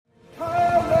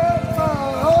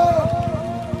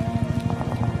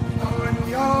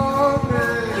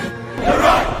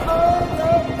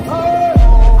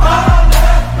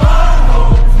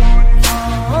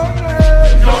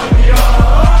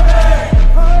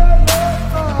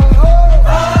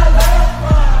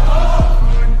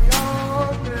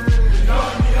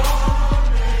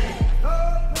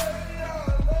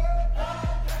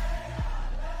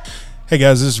Hey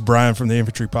guys, this is Brian from the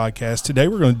Infantry Podcast. Today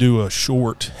we're going to do a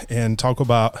short and talk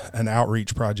about an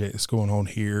outreach project that's going on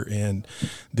here in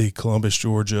the Columbus,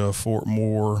 Georgia, Fort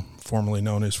Moore, formerly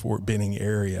known as Fort Benning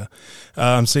area.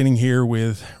 I'm sitting here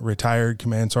with retired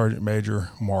Command Sergeant Major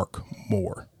Mark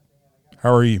Moore.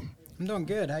 How are you? I'm doing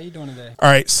good. How are you doing today? All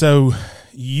right, so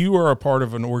you are a part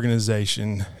of an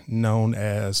organization known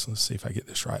as, let's see if I get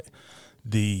this right,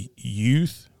 the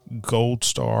Youth Gold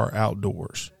Star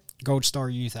Outdoors. Gold Star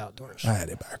Youth Outdoors. I had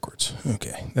it backwards.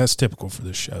 Okay. That's typical for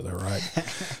this show, though, right?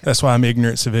 That's why I'm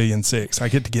ignorant civilian 6. I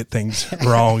get to get things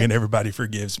wrong, and everybody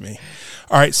forgives me.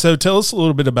 All right, so tell us a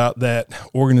little bit about that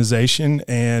organization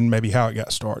and maybe how it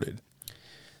got started.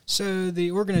 So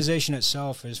the organization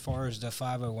itself, as far as the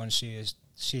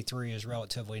 501c3 is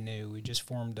relatively new. We just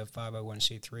formed a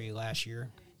 501c3 last year.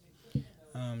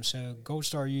 So Gold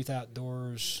Star Youth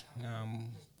Outdoors,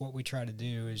 what we try to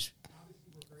do is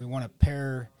we want to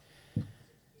pair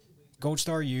Gold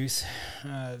Star Youth,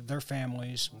 their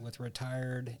families, with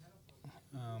retired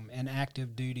and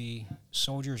active duty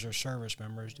soldiers or service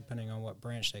members, depending on what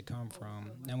branch they come from.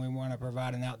 And we want to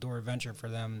provide an outdoor adventure for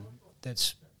them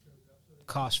that's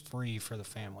cost-free for the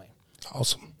family.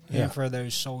 Awesome. Yeah. And for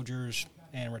those soldiers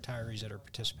and retirees that are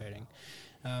participating.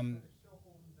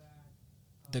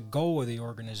 The goal of the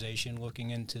organization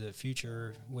looking into the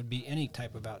future would be any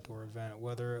type of outdoor event,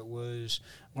 whether it was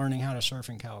learning how to surf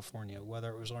in California,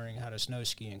 whether it was learning how to snow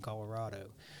ski in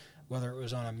Colorado, whether it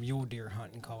was on a mule deer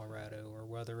hunt in Colorado, or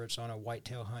whether it's on a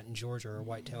whitetail hunt in Georgia or a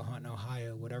whitetail hunt in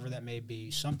Ohio, whatever that may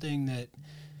be, something that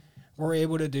we're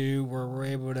able to do where we're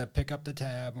able to pick up the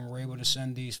tab and we're able to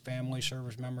send these family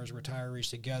service members, retirees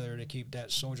together to keep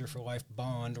that soldier for life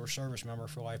bond or service member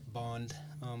for life bond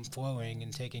flowing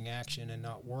and taking action and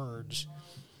not words.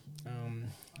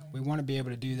 We want to be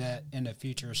able to do that in the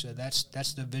future. So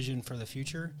that's the vision for the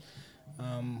future.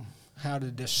 How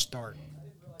did this start?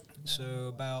 So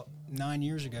about 9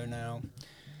 years ago now,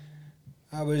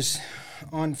 I was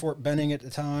on Fort Benning at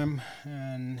the time,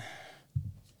 and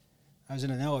I was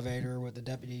in an elevator with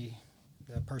the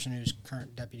person who's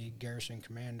current deputy garrison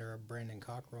commander, Brandon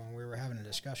Cockrell, and we were having a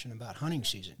discussion about hunting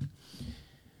season.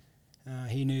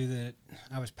 He knew that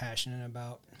I was passionate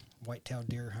about whitetail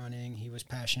deer hunting. He was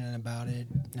passionate about it.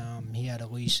 He had a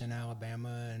lease in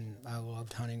Alabama, and I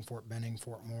loved hunting Fort Benning,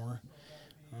 Fort Moore.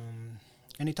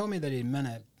 And he told me that he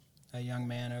met a young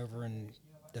man over in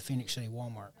the Phoenix City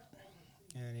Walmart.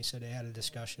 And he said they had a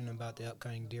discussion about the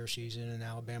upcoming deer season, and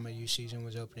Alabama youth season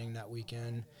was opening that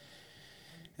weekend.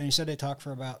 And he said they talked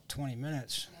for about 20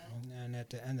 minutes. And at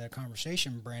the end of the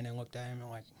conversation, Brandon looked at him and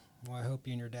like, well, I hope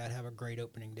you and your dad have a great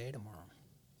opening day tomorrow.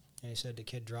 And he said the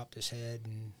kid dropped his head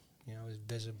and, was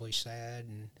visibly sad.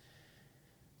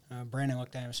 And Brandon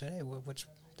looked at him and said, hey,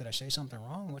 did I say something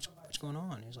wrong? What's going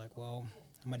on? He's like, well,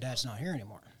 my dad's not here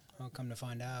anymore. I'll come to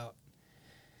find out,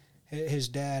 his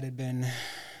dad had been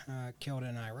killed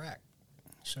in Iraq.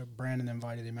 So Brandon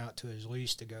invited him out to his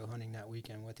lease to go hunting that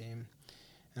weekend with him.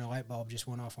 And a light bulb just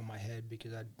went off on my head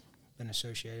because I'd been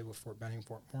associated with Fort Benning,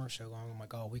 Fort Moore so long. I'm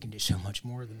like, oh, we can do so much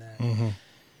more than that. Mm-hmm.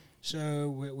 So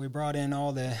we brought in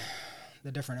all the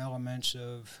different elements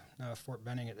of Fort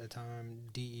Benning at the time,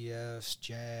 DEFs,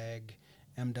 JAG,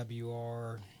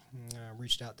 MWR,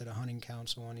 reached out to the Hunting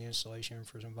Council on the installation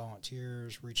for some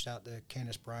volunteers, reached out to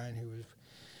Candace Bryan, who was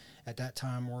at that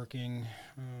time working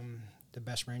the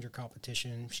Best Ranger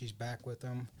competition. She's back with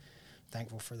them.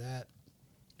 Thankful for that.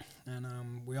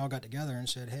 And we all got together and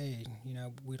said, hey,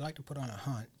 we'd like to put on a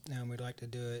hunt, and we'd like to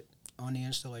do it on the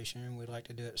installation. We'd like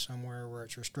to do it somewhere where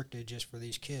it's restricted just for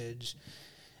these kids.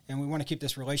 And we want to keep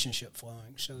this relationship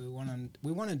flowing. So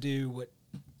we want to do what,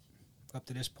 up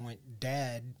to this point,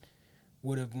 Dad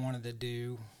would have wanted to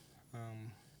do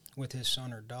with his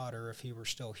son or daughter if he were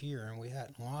still here and we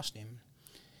hadn't lost him.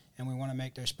 And we want to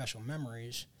make those special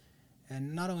memories,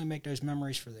 and not only make those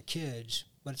memories for the kids,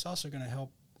 but it's also going to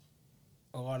help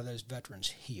a lot of those veterans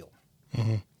heal.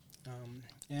 Mm-hmm.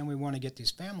 And we want to get these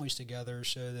families together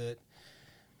so that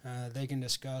they can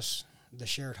discuss the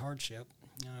shared hardship,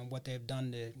 what they've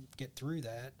done to get through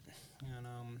that.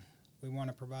 And we want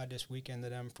to provide this weekend to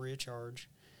them free of charge,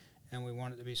 and we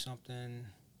want it to be something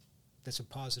that's a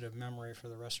positive memory for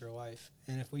the rest of their life.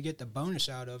 And if we get the bonus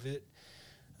out of it,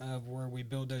 where we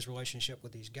build those relationships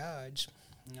with these guides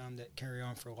that carry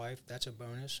on for life, that's a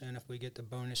bonus. And if we get the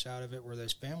bonus out of it where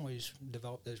those families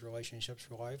develop those relationships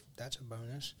for life, that's a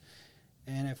bonus.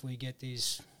 And if we get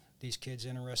these kids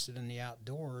interested in the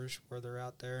outdoors, where they're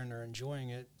out there and they're enjoying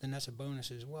it, then that's a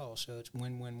bonus as well. So it's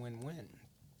win, win, win, win.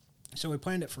 So we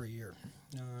planned it for a year.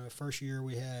 First year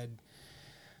we had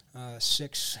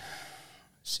six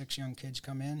young kids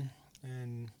come in,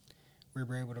 and we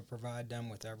were able to provide them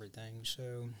with everything.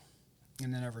 So,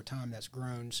 and then over time that's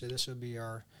grown. So this will be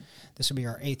our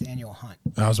 8th annual hunt.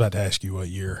 I was about to ask you what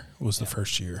year was the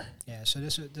first year. Yeah, so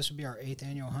this will be our 8th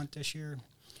annual hunt this year.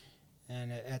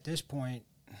 And at this point,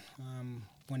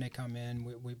 when they come in,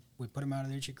 we put them out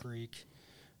of Uchi Creek.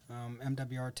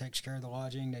 MWR takes care of the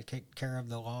lodging. They take care of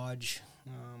the lodge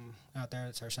out there.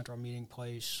 It's our central meeting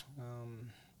place.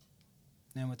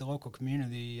 And with the local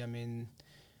community, I mean,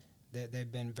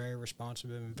 they've been very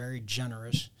responsive and very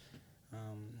generous.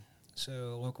 So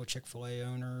a local Chick-fil-A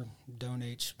owner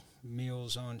donates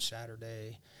meals on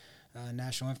Saturday.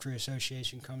 National Infantry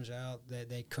Association comes out.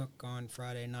 They cook on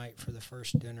Friday night for the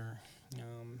first dinner.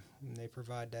 And they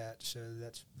provide that. So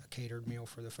that's a catered meal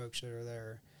for the folks that are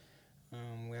there.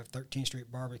 We have 13th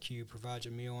Street Barbecue provides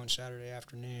a meal on Saturday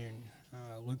afternoon.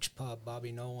 Luke's Pub,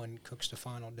 Bobby Nolan cooks the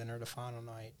final dinner the final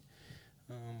night.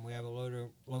 We have a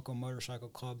local motorcycle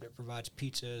club that provides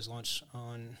pizza as lunch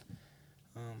on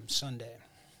Sunday.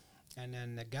 And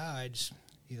then the guides,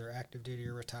 either active duty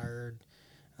or retired,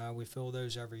 we fill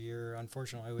those every year.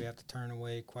 Unfortunately, we have to turn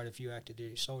away quite a few active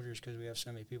duty soldiers because we have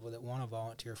so many people that want to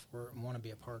volunteer for it and want to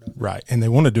be a part of it. Right, and they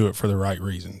want to do it for the right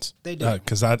reasons. They do.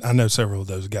 Because I know several of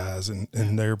those guys, and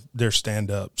they're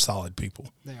stand-up, solid people.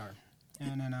 They are.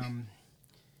 And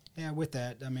then, with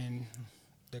that, I mean,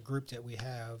 the group that we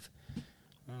have,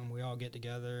 we all get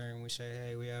together and we say,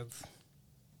 hey, we have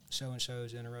so-and-so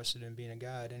is interested in being a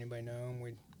guide. Anybody know him?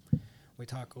 We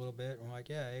talk a little bit, and we're like,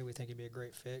 yeah, hey, we think he'd be a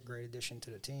great fit, great addition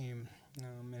to the team.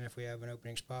 And if we have an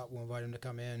opening spot, we'll invite him to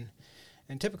come in.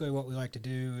 And typically what we like to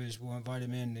do is we'll invite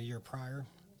him in the year prior,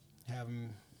 have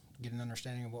him get an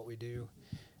understanding of what we do.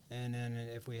 And then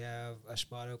if we have a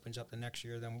spot opens up the next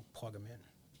year, then we'll plug them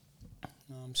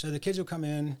in. So the kids will come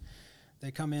in. They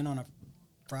come in on a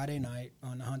Friday night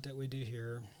on the hunt that we do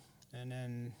here. And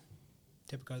then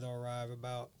typically they'll arrive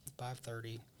about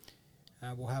 5:30.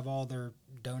 We'll have all their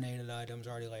donated items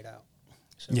already laid out.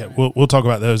 So yeah, we'll talk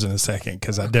about those in a second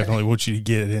because I definitely want you to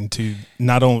get into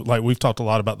not only, like we've talked a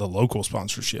lot about the local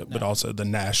sponsorship, but also the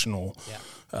national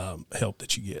help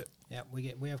that you get. Yeah,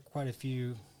 we have quite a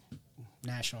few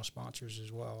national sponsors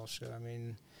as well. So, I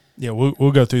mean. Yeah,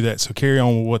 we'll go through that. So carry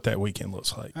on with what that weekend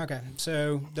looks like. Okay,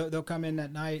 so they'll come in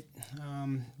that night,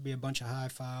 be a bunch of high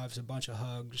fives, a bunch of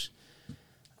hugs.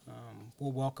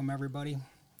 We'll welcome everybody.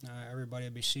 Everybody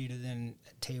will be seated in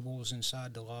tables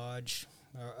inside the lodge.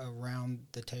 Around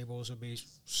the tables will be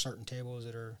certain tables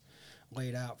that are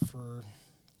laid out for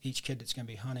each kid that's going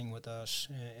to be hunting with us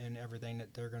and everything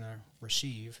that they're going to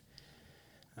receive.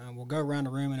 We'll go around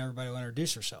the room and everybody will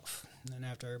introduce herself. And then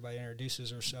after everybody introduces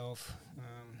herself,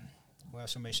 we'll have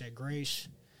somebody say grace.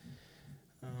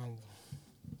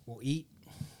 We'll eat.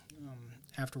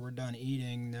 After we're done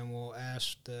eating, then we'll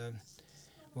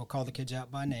we'll call the kids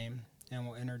out by name. And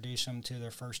we'll introduce them to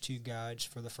their first 2 guides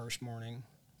for the first morning.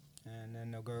 And then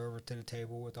they'll go over to the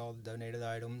table with all the donated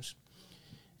items.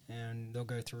 And they'll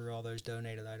go through all those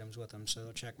donated items with them. So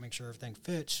they'll check, make sure everything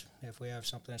fits. If we have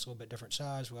something that's a little bit different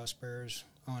size, we'll have spares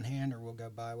on hand or we'll go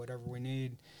buy whatever we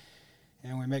need.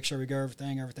 And we make sure we go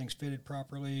everything's fitted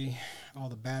properly. All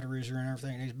the batteries are in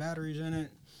everything. There's batteries in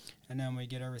it. And then we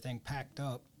get everything packed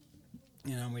up.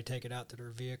 And we take it out to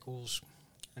their vehicles.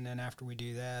 And then after we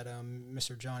do that,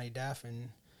 Mr. Johnny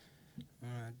Daffin,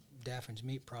 Daffin's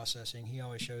Meat Processing, he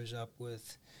always shows up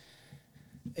with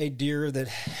a deer that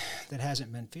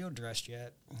hasn't been field dressed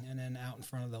yet. And then out in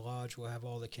front of the lodge, we'll have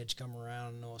all the kids come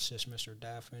around and they'll assist Mr.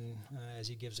 Daffin as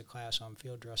he gives a class on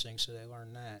field dressing, so they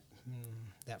learn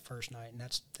that first night. And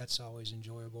that's always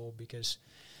enjoyable because,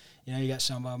 you know, you got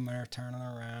some of them that are turning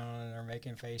around and they're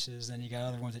making faces. Then you got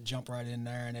other ones that jump right in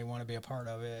there and they want to be a part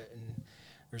of it. And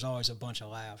there's always a bunch of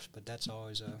laughs, but that's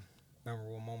always a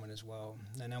memorable moment as well.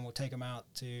 And then we'll take them out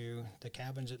to the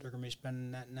cabins that they're going to be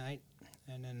spending that night.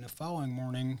 And then the following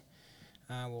morning,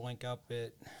 we'll link up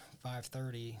at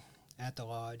 5:30 at the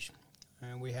lodge.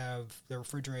 And we have the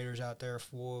refrigerators out there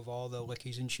full of all the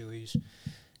Lickies and Chewies.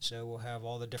 So we'll have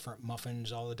all the different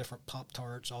muffins, all the different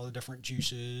Pop-Tarts, all the different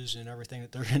juices, and everything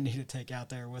that they're going to need to take out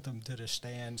there with them to the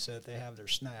stand so that they have their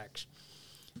snacks.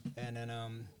 And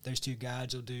then those 2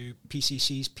 guides will do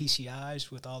PCCs,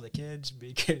 PCIs with all the kids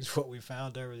because what we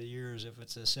found over the years, if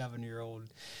it's a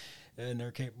 7-year-old and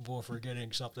they're capable of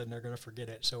forgetting something, they're going to forget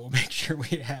it. So we'll make sure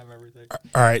we have everything.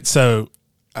 All right. So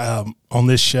on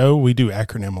this show, we do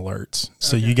acronym alerts.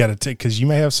 So you got to take, because you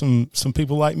may have some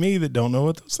people like me that don't know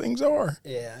what those things are.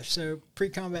 Yeah. So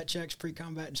pre-combat checks,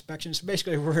 pre-combat inspections.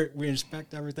 Basically, we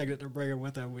inspect everything that they're bringing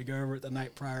with them. We go over it the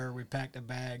night prior. We pack the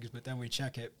bags, but then we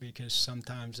check it because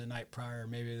sometimes the night prior,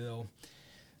 maybe they'll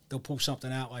they'll pull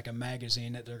something out like a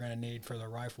magazine that they're going to need for their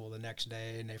rifle the next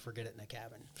day, and they forget it in the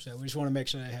cabin. So we just want to make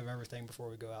sure they have everything before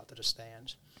we go out to the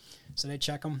stands. So they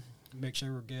check them, make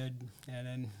sure we're good, and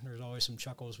then there's always some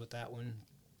chuckles with that one.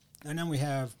 And then we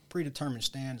have predetermined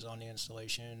stands on the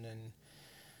installation, and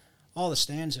all the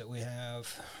stands that we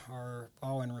have are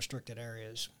all in restricted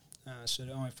areas. So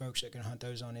the only folks that can hunt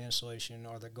those on the installation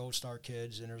are the Gold Star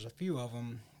kids, and there's a few of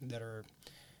them that are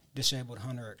disabled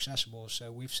hunter accessible.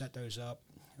 So we've set those up,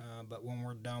 but when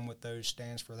we're done with those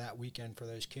stands for that weekend for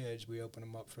those kids, we open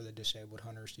them up for the disabled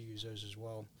hunters to use those as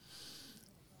well.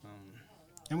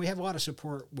 And we have a lot of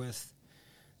support with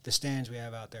the stands we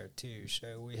have out there too.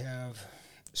 So we have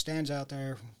stands out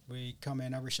there. We come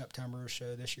in every September.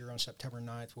 So this year on September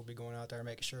 9th, we'll be going out there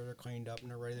making sure they're cleaned up and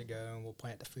they're ready to go, and we'll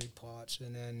plant the food plots.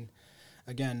 And then,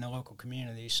 again, the local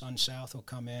community, Sun South will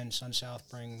come in. Sun South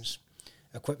brings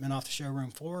equipment off the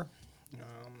showroom floor.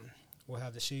 We'll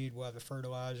have the seed, we'll have the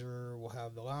fertilizer, we'll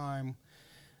have the lime.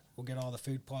 We'll get all the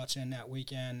food plots in that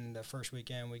weekend. The first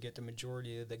weekend, we get the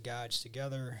majority of the guides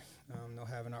together. They'll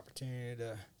have an opportunity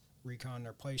to recon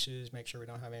their places, make sure we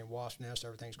don't have any wasp nests,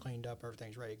 everything's cleaned up,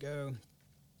 everything's ready to go.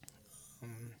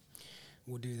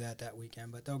 We'll do that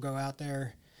weekend, but they'll go out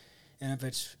there, and if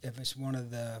it's one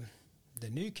of the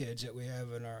new kids that we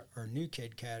have in our new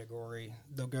kid category,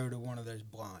 they'll go to one of those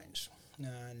blinds,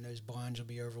 and those blinds will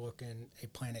be overlooking a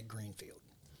planted green field.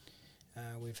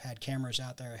 We've had cameras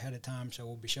out there ahead of time, so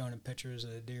we'll be showing them pictures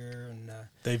of the deer and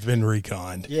they've been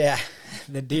reconned. Yeah,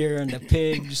 the deer and the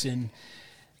pigs and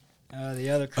the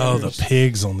other critters. Oh, the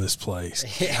pigs on this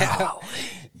place. Yeah.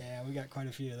 Yeah, we got quite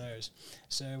a few of those.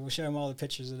 So we'll show them all the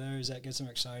pictures of those. That gets them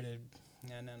excited.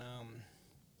 And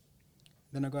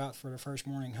then they'll go out for their first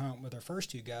morning hunt with their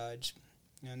first two guides,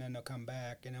 and then they'll come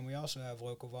back. And then we also have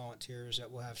local volunteers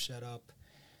that we'll have set up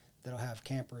that'll have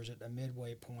campers at the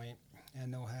midway point,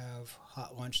 and they'll have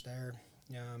hot lunch there.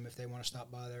 If they want to stop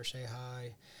by there, say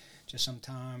hi, just some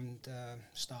time to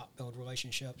stop, build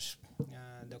relationships.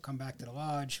 They'll come back to the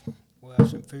lodge. We'll have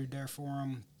some food there for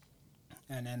them,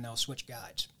 and then they'll switch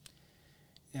guides.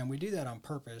 And we do that on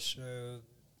purpose. So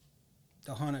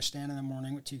they'll hunt a stand in the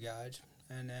morning with two guides,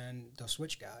 and then they'll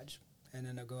switch guides, and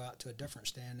then they'll go out to a different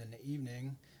stand in the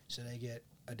evening so they get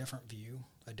a different view,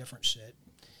 a different sit,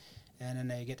 and then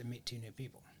they get to meet two new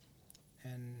people.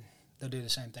 And they'll do the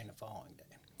same thing the following day.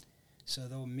 So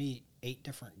they'll meet 8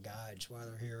 different guides while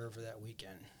they're here over that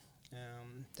weekend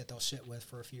that they'll sit with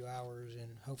for a few hours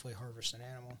and hopefully harvest an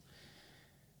animal.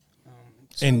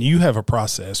 And you have a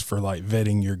process for like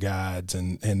vetting your guides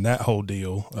and that whole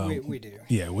deal. We do.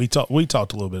 Yeah, we talked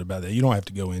a little bit about that. You don't have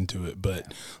to go into it,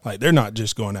 but like they're not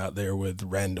just going out there with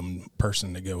random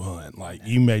person to go hunt. Like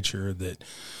you made sure that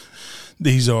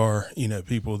these are,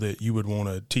 people that you would want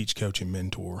to teach, coach, and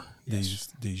mentor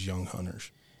these young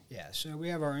hunters. Yeah, so we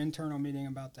have our internal meeting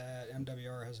about that.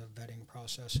 MWR has a vetting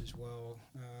process as well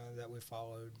that we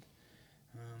followed.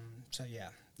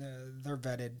 They're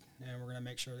vetted, and we're going to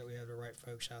make sure that we have the right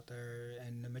folks out there.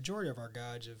 And the majority of our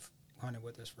guides have hunted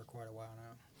with us for quite a while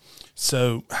now.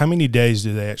 So how many days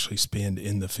do they actually spend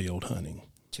in the field hunting?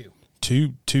 2.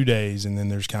 2 days, and then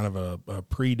there's kind of a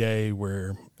pre-day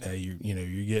where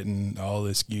you're getting all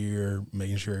this gear,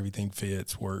 making sure everything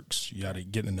fits, works. You got to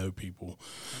get to know people,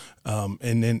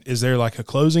 and then is there like a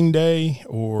closing day,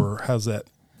 or how's that?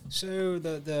 So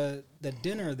the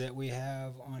dinner that we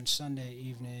have on Sunday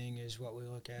evening is what we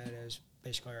look at as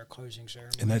basically our closing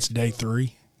ceremony. And that's day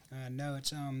 3. No,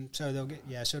 it's so they'll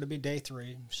get so it'll be day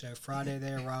 3. So Friday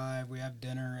they arrive, we have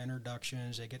dinner,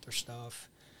 introductions, they get their stuff.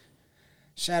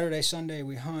 Saturday, Sunday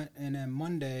we hunt, and then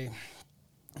Monday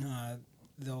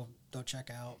they'll check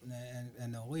out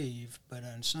and they'll leave. But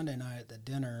on Sunday night at the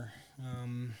dinner,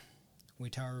 we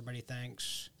tell everybody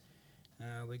thanks.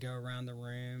 We go around the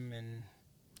room and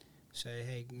say,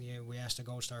 hey, we ask the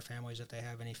Gold Star families if they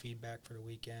have any feedback for the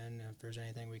weekend, if there's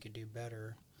anything we could do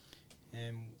better.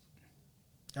 And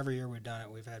every year we've done it,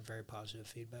 we've had very positive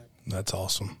feedback. That's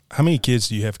awesome. How many kids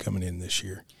do you have coming in this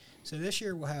year? So this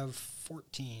year we'll have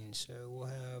 14. So we'll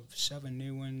have 7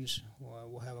 new ones.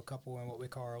 We'll have a couple in what we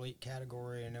call our elite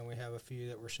category, and then we have a few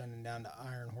that we're sending down to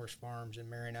Iron Horse Farms in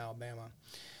Marion, Alabama.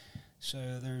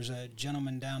 So there's a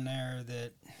gentleman down there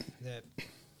that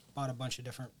bought a bunch of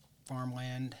different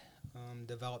farmland,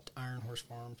 developed Iron Horse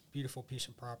Farms, beautiful piece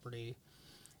of property,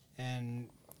 and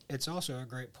it's also a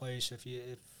great place if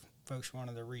folks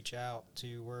wanted to reach out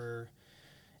to where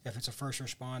if it's a first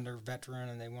responder, veteran,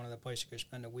 and they wanted a place to go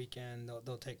spend a weekend,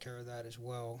 they'll take care of that as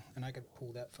well. And I could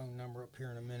pull that phone number up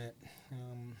here in a minute.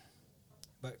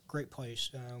 But great place.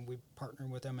 We've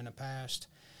partnered with them in the past.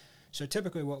 So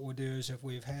typically what we'll do is if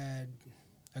we've had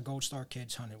a Gold Star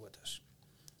kids hunted with us,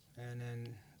 and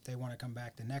then they want to come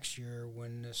back the next year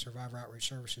when the Survivor Outreach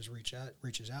Services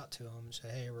reaches out to them and say,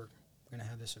 hey, we're going to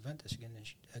have this event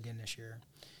again this year.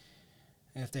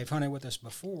 And if they've hunted with us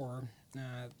before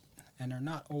and they're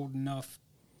not old enough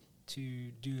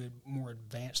to do more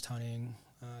advanced hunting,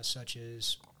 such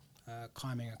as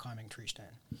climbing a climbing tree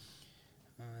stand,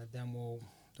 then we'll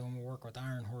work with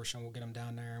Iron Horse, and we'll get them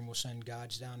down there, and we'll send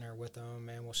guides down there with them,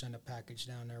 and we'll send a package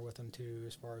down there with them too,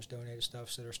 as far as donated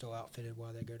stuff, so they're still outfitted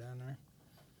while they go down there.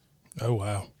 Oh,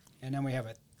 wow. And then we have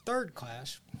a third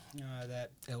class,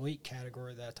 that elite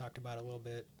category that I talked about a little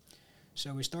bit.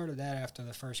 So we started that after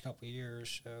the first couple of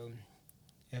years. So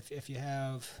if you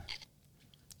have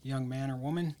young man or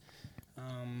woman,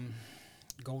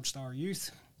 Gold Star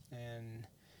youth, and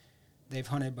they've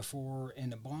hunted before in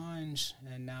the blinds,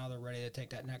 and now they're ready to take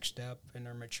that next step, and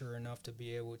they're mature enough to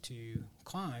be able to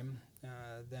climb,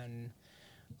 then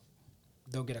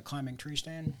they'll get a climbing tree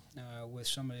stand with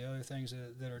some of the other things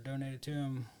that are donated to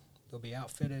them. They'll be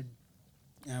outfitted,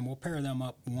 and we'll pair them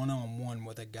up one-on-one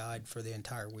with a guide for the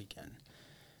entire weekend.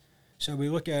 So we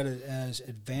look at it as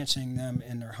advancing them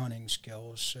in their hunting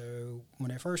skills. So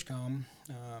when they first come,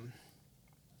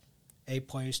 a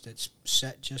place that's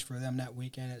set just for them that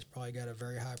weekend, it's probably got a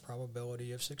very high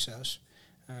probability of success,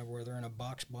 where they're in a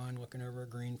box blind looking over a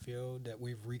green field that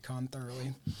we've reconned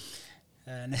thoroughly.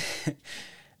 And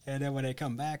and then when they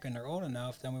come back and they're old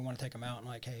enough, then we want to take them out and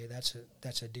like, hey, that's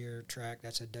a deer track,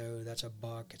 that's a doe, that's a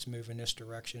buck, it's moving this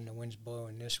direction, the wind's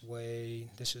blowing this way,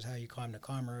 this is how you climb the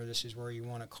climber, this is where you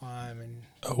want to climb. And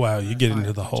oh, wow, you get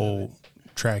into the whole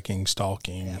tracking,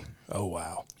 stalking. Yeah. Oh,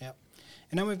 wow. Yep.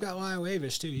 And then we've got Lyle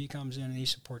Avis, too. He comes in and he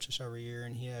supports us every year,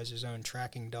 and he has his own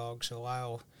tracking dog. So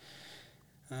Lyle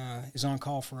is on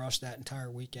call for us that entire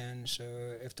weekend. So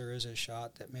if there is a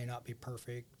shot that may not be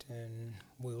perfect and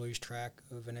we lose track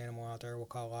of an animal out there, we'll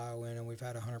call Lyle in, and we've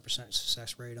had a 100%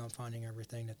 success rate on finding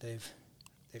everything that they've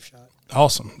shot.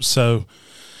 Awesome. So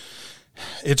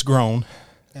it's grown.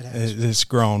 It has. It's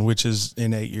grown, which is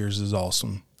in 8 years is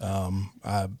awesome.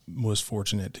 I was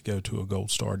fortunate to go to a Gold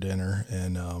Star dinner,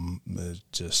 and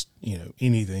just,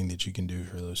 anything that you can do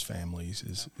for those families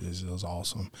is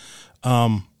awesome.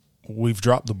 We've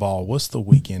dropped the ball. What's the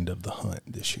weekend of the hunt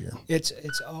this year?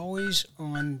 It's always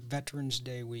on Veterans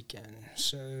Day weekend.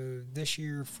 So this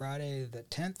year, Friday the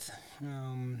 10th,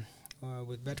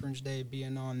 with Veterans Day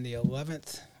being on the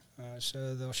 11th.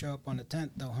 So they'll show up on the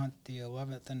 10th, they'll hunt the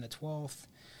 11th and the 12th,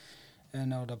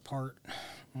 and they'll depart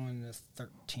on the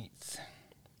 13th.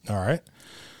 All right.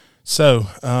 So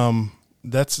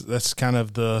that's kind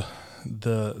of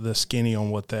the skinny on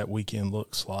what that weekend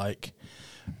looks like.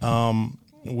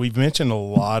 We've mentioned a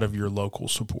lot of your local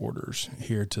supporters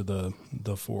here to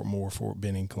the Fort Moore, Fort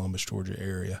Benning, Columbus, Georgia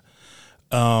area.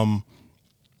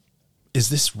 Is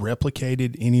this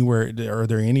replicated anywhere? Are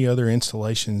there any other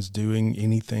installations doing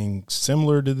anything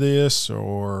similar to this,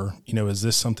 or is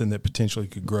this something that potentially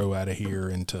could grow out of here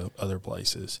into other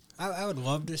places? I would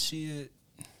love to see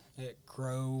it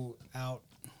grow out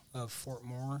of Fort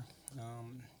Moore.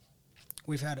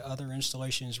 We've had other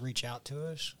installations reach out to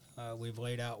us. We've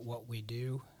laid out what we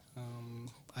do.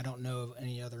 I don't know of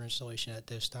any other installation at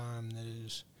this time that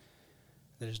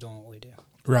is doing what we do.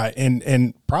 Right,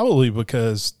 and probably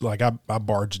because, like, I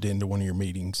barged into one of your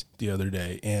meetings the other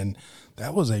day, and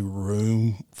that was a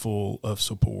room full of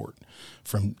support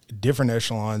from different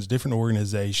echelons, different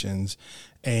organizations,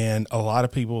 and a lot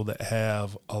of people that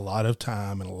have a lot of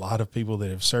time and a lot of people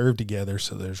that have served together,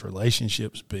 so there's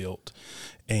relationships built,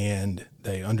 and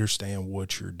they understand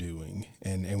what you're doing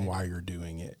and why you're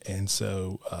doing it. And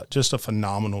so just a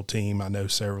phenomenal team. I know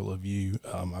several of you.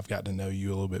 I've got to know you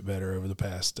a little bit better over the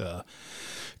past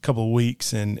couple of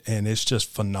weeks, and it's just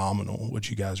phenomenal what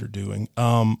you guys are doing.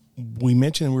 We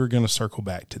mentioned we were going to circle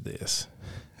back to this.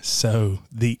 So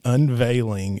the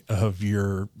unveiling of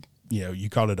your, you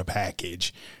called it a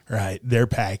package, right? Their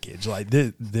package. Like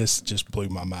this just blew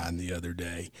my mind the other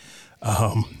day.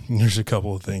 There's a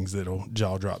couple of things that'll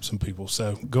jaw drop some people.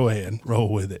 So go ahead, roll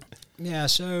with it. Yeah,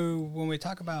 so when we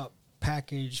talk about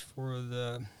package for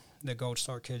the Gold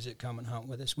Star kids that come and hunt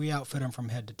with us, we outfit them from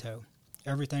head to toe.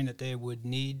 Everything that they would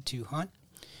need to hunt,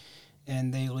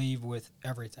 and they leave with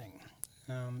everything.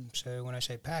 So when I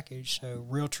say package, so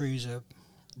Realtree's a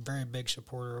very big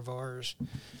supporter of ours,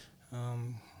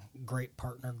 great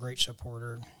partner, great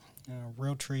supporter.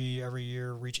 Realtree every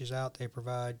year reaches out. They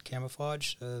provide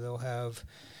camouflage, so they'll have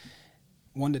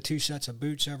 1 to 2 sets of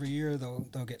boots every year.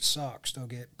 They'll get socks, they'll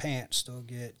get pants, they'll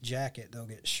get jacket, they'll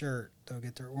get shirt, they'll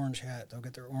get their orange hat, they'll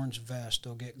get their orange vest,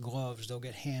 they'll get gloves, they'll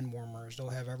get hand warmers, they'll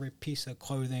have every piece of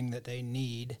clothing that they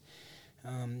need.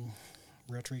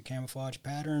 Realtree camouflage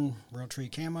pattern,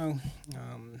 Realtree camo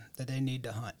that they need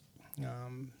to hunt.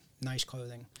 Nice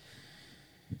clothing.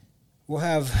 We'll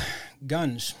have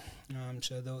guns.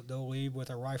 So they'll leave with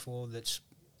a rifle that's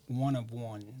one of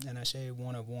one. And I say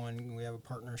one of one. We have a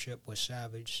partnership with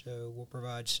Savage. So we'll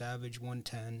provide Savage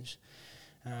 110s.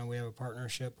 We have a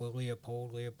partnership with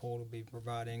Leopold. Leopold will be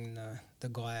providing the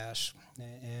glass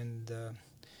and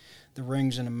the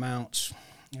rings and the mounts.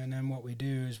 And then what we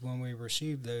do is when we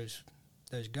receive those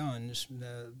guns,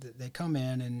 they come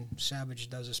in and Savage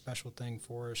does a special thing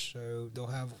for us. So they'll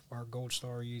have our Gold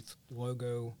Star Youth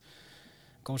logo,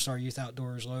 Gold Star Youth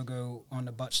Outdoors logo on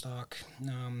the buttstock,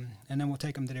 and then we'll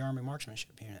take them to the Army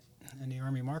Marksmanship Unit. And the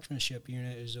Army Marksmanship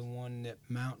Unit is the one that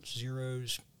mounts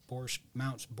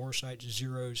bore sights,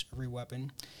 zeros every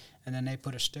weapon, and then they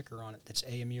put a sticker on it that's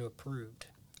AMU approved.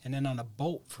 And then on a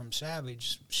bolt from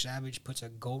Savage puts a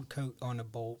gold coat on the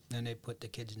bolt, and they put the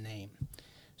kid's name.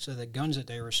 So the guns that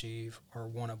they receive are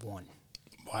one of one.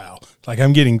 Wow. Like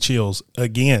I'm getting chills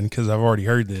again because I've already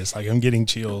heard this. Like I'm getting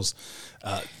chills.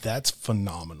 That's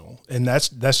phenomenal. And that's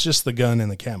just the gun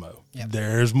and the camo. Yep.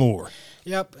 There's more.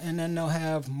 Yep. And then they'll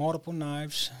have multiple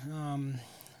knives.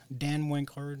 Dan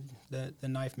Winkler, the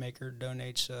knife maker,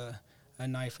 donates a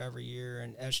knife every year,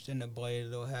 and etched in the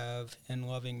blade they'll have in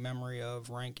loving memory of,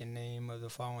 rank and name of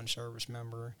the fallen service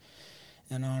member,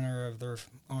 in honor of their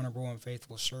honorable and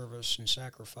faithful service and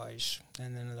sacrifice,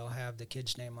 and then they'll have the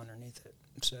kid's name underneath it.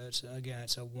 So it's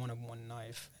a one-of-one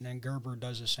knife. And then Gerber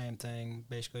does the same thing,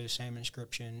 basically the same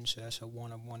inscription, so that's a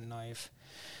one-of-one knife.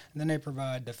 And then they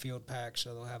provide the field pack,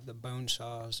 so they'll have the bone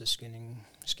saws, the skinning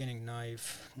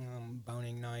knife,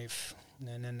 boning knife,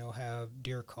 and then they'll have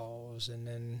deer calls. And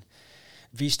then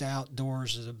Vista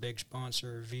Outdoors is a big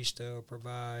sponsor. Vista will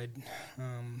provide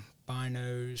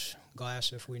binos,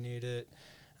 glass if we need it.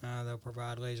 They'll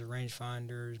provide laser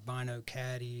rangefinders, bino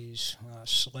caddies,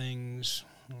 slings.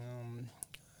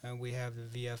 And we have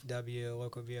the VFW,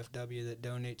 local VFW, that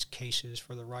donates cases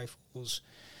for the rifles.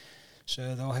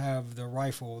 So they'll have the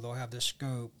rifle, they'll have the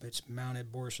scope. It's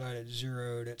mounted bore sight at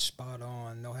zero, that's spot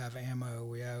on. They'll have ammo.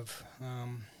 We have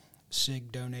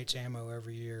SIG donates ammo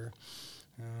every year.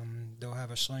 They'll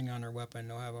have a sling on their weapon.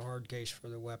 They'll have a hard case for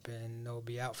the weapon. They'll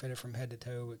be outfitted from head to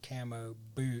toe with camo,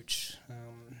 boots.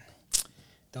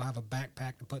 They'll have a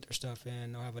backpack to put their stuff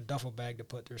in. They'll have a duffel bag to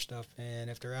put their stuff in.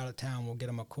 If they're out of town, we'll get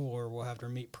them a cooler. We'll have their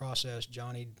meat processed.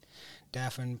 Johnny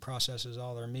Daffin processes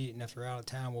all their meat, and if they're out of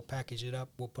town, we'll package it up.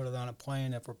 We'll put it on a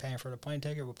plane. If we're paying for the plane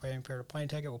ticket, we'll pay for the plane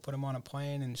ticket. We'll put them on a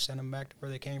plane and send them back to where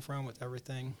they came from with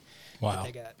everything that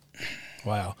they got.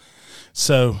 Wow.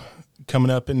 So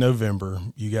coming up in November,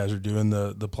 you guys are doing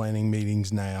the planning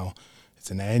meetings now.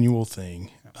 It's an annual thing.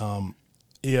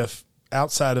 If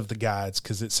outside of the guides,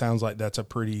 because it sounds like that's a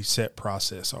pretty set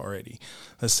process already.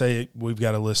 Let's say we've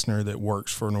got a listener that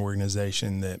works for an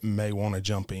organization that may want to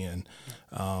jump in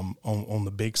on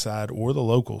the big side or the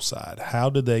local side. How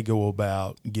do they go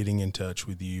about getting in touch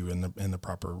with you and the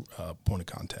proper point of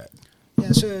contact?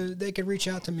 Yeah, so they could reach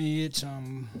out to me. It's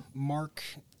Mark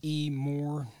E.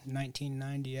 Moore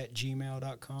 1990 at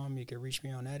gmail.com. You can reach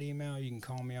me on that email. You can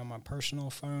call me on my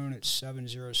personal phone. It's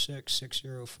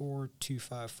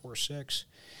 706-604-2546.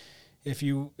 If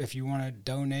you want to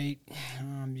donate,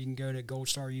 you can go to Gold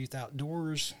Star Youth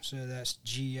Outdoors. So that's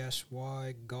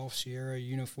GSY Golf Sierra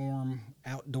Uniform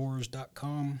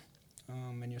Outdoors.com.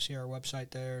 And you'll see our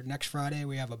website there. Next Friday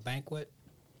we have a banquet.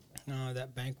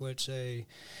 That banquet's a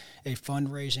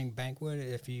fundraising banquet.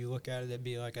 If you look at it, it'd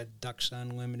be like a Ducks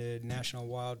Unlimited National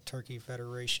Wild Turkey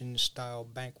Federation style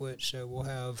banquet. So we'll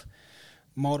have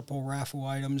multiple raffle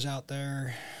items out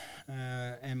there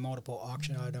and multiple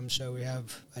auction items. So we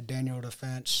have a Daniel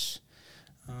Defense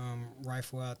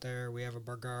rifle out there. We have a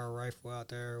Bergara rifle out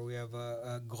there. We have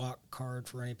a Glock card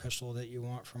for any pistol that you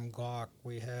want from Glock.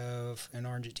 We have an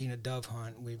Argentina dove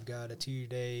hunt. We've got a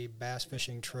 2-day bass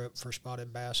fishing trip for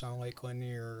spotted bass on Lake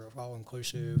Lanier, all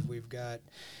inclusive. We've got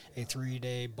a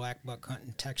 3-day black buck hunt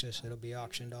in Texas that'll be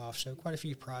auctioned off. So quite a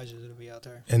few prizes that'll be out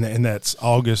there. And that's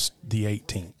August the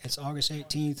 18th. It's August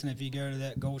 18th, and if you go to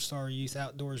that Gold Star Youth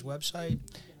Outdoors website,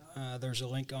 there's a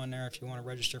link on there if you want to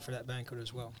register for that banquet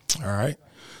as well. All right.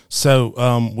 So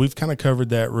we've kind of covered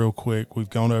that real quick. We've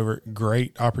gone over it.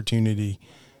 Great opportunity.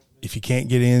 If you can't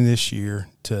get in this year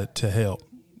to help,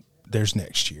 there's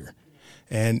next year.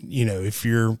 And, you know,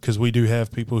 because we do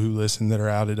have people who listen that are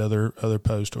out at other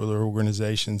posts or other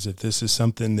organizations, if this is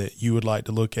something that you would like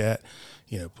to look at,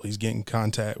 you know, please get in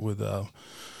contact with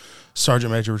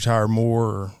Sergeant Major Retired Moore,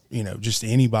 or, you know, just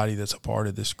anybody that's a part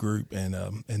of this group, and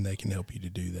they can help you to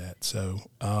do that. So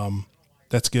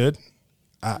that's good.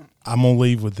 I'm going to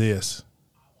leave with this.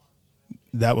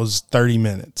 That was 30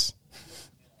 minutes.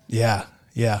 Yeah,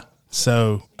 yeah.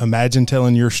 So imagine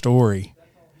telling your story,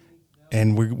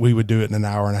 and we would do it in an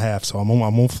hour and a half. So I'm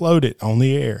gonna float it on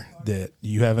the air that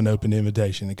you have an open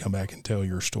invitation to come back and tell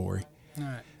your story. All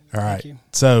right. All right. Thank you.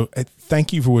 So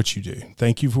thank you for what you do.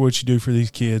 Thank you for what you do for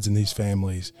these kids and these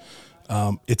families.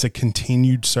 It's a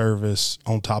continued service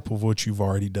on top of what you've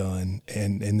already done,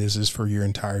 and this is for your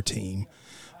entire team.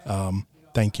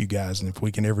 Thank you, guys. And if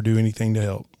we can ever do anything to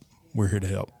help, we're here to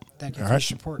help. Thank you All for right?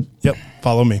 your support. Yep.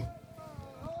 Follow me.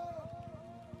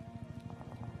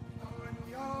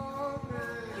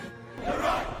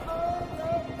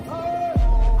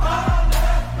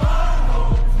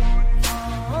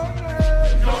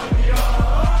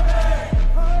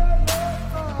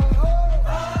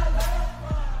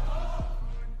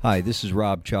 Hi, this is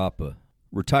Rob Chapa,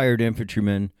 retired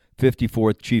infantryman,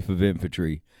 54th Chief of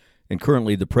Infantry, and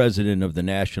currently the president of the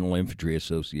National Infantry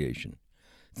Association.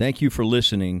 Thank you for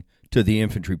listening to the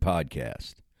Infantry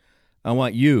Podcast. I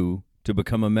want you to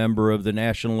become a member of the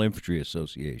National Infantry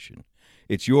Association.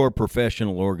 It's your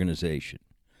professional organization.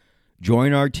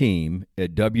 Join our team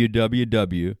at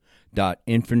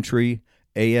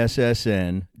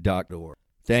www.infantryAssn.org.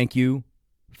 Thank you.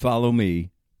 Follow me,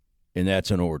 and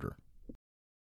that's an order.